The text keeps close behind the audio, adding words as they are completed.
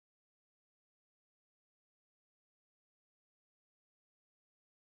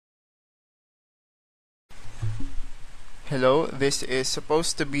Hello, this is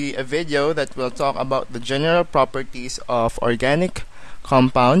supposed to be a video that will talk about the general properties of organic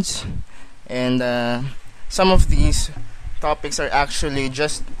compounds, and some of these topics are actually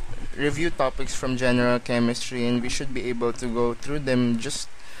just review topics from general chemistry, and we should be able to go through them just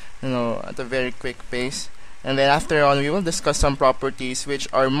at a very quick pace. And then after on, we will discuss some properties which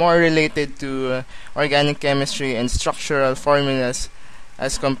are more related to organic chemistry and structural formulas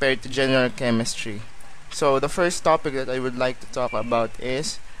as compared to general chemistry. So the first topic that I would like to talk about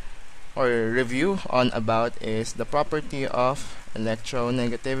is, or review on about, is the property of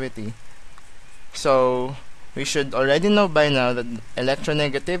electronegativity. So we should already know by now that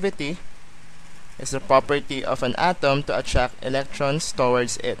electronegativity is the property of an atom to attract electrons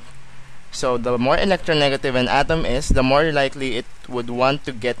towards it. So the more electronegative an atom is, the more likely it would want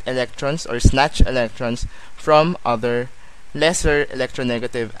to get electrons or snatch electrons from other lesser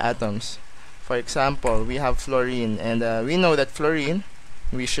electronegative atoms. For example, we have fluorine, and we know that fluorine,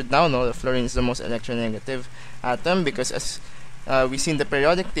 we should now know that fluorine is the most electronegative atom, because as we see in the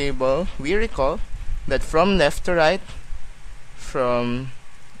periodic table, we recall that from left to right, from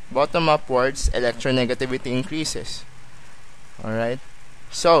bottom upwards, electronegativity increases. Alright,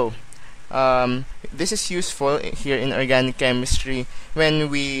 so this is useful here in organic chemistry when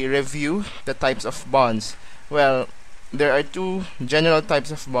we review the types of bonds. Well, there are two general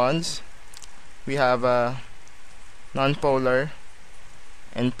types of bonds. We have nonpolar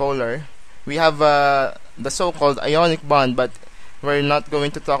and polar. We have the so-called ionic bond, but we're not going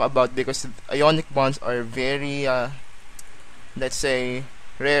to talk about because ionic bonds are very, let's say,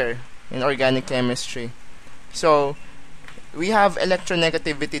 rare in organic chemistry. So we have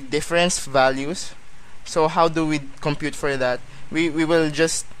electronegativity difference values. So how do we compute for that? We will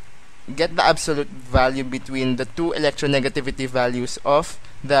just get the absolute value between the two electronegativity values of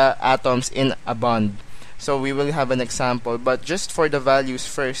the atoms in a bond. So we will have an example, but just for the values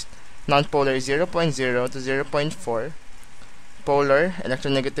first, nonpolar 0.0 to 0.4. Polar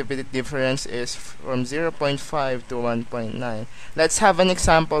electronegativity difference is from 0.5 to 1.9. Let's have an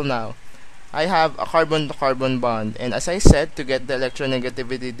example now. I have a carbon to carbon bond, and as I said, to get the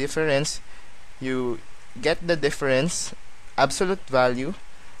electronegativity difference, you get the difference absolute value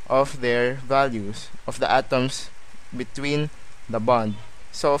of their values of the atoms between the bond.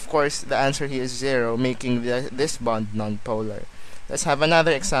 So of course the answer here is 0, making this bond nonpolar. Let's have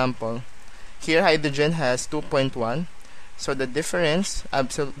another example. Here hydrogen has 2.1, so the difference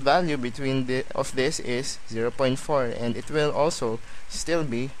absolute value between this is 0.4, and it will also still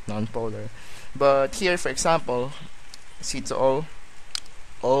be nonpolar. But here, for example, C2O,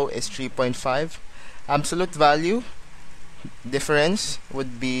 O is 3.5. Absolute value difference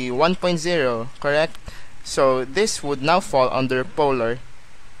would be 1.0, correct? So this would now fall under polar,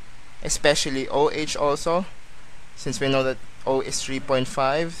 especially OH also, since we know that O is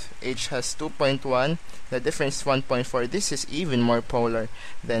 3.5, H has 2.1, the difference is 1.4. This is even more polar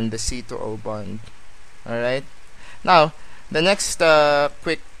than the C2O bond. Alright, now the next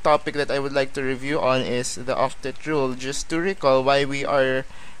quick topic that I would like to review on is the Octet Rule, just to recall why we are,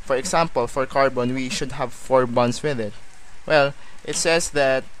 for example, for carbon, we should have 4 bonds with it. Well, it says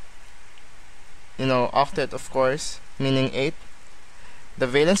that, octet, of course, meaning 8. The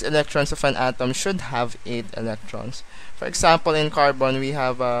valence electrons of an atom should have 8 electrons. For example, in carbon, we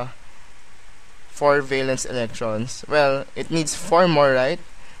have 4 valence electrons. Well, it needs 4 more, right?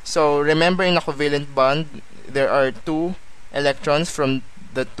 So, remember in a covalent bond, there are 2 electrons from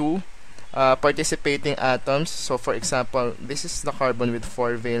the 2 participating atoms. So, for example, this is the carbon with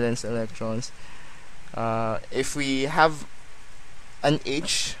 4 valence electrons. If we have an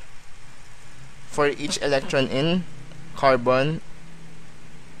H for each electron in carbon,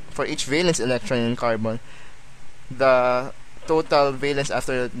 for each valence electron in carbon, the total valence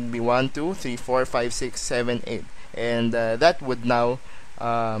after that would be 1, 2, 3, 4, 5, 6, 7, 8, and that would now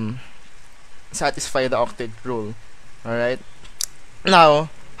satisfy the Octet Rule. Alright, now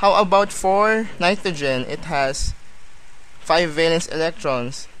how about for nitrogen? It has 5 valence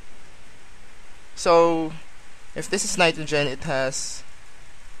electrons. So if this is nitrogen, it has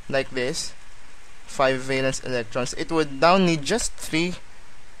like this 5 valence electrons. It would now need just 3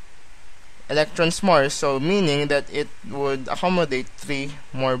 electrons more, so meaning that it would accommodate 3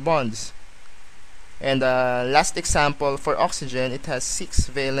 more bonds. And last example, for oxygen, it has 6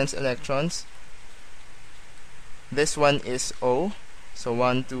 valence electrons. This one is O, so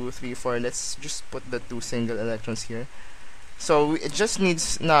 1, 2, 3, 4. Let's just put the 2 single electrons here. So it just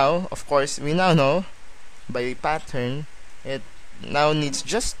needs now, of course, we now know by pattern, it now needs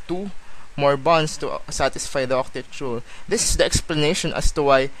just 2 more bonds to satisfy the Octet Rule. This is the explanation as to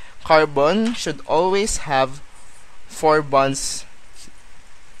why carbon should always have 4 bonds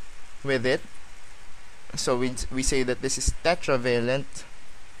with it. So we say that this is tetravalent.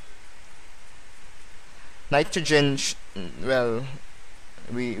 Nitrogen, well,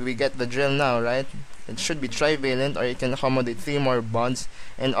 we get the drill now, right? It should be trivalent, or it can accommodate 3 more bonds,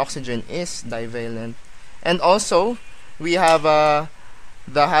 and oxygen is divalent. And also, we have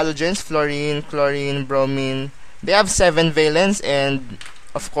the halogens, fluorine, chlorine, bromine. They have 7 valence, and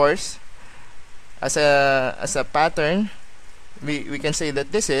of course, as a pattern, we can say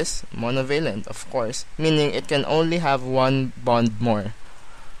that this is monovalent, of course, meaning it can only have 1 bond more.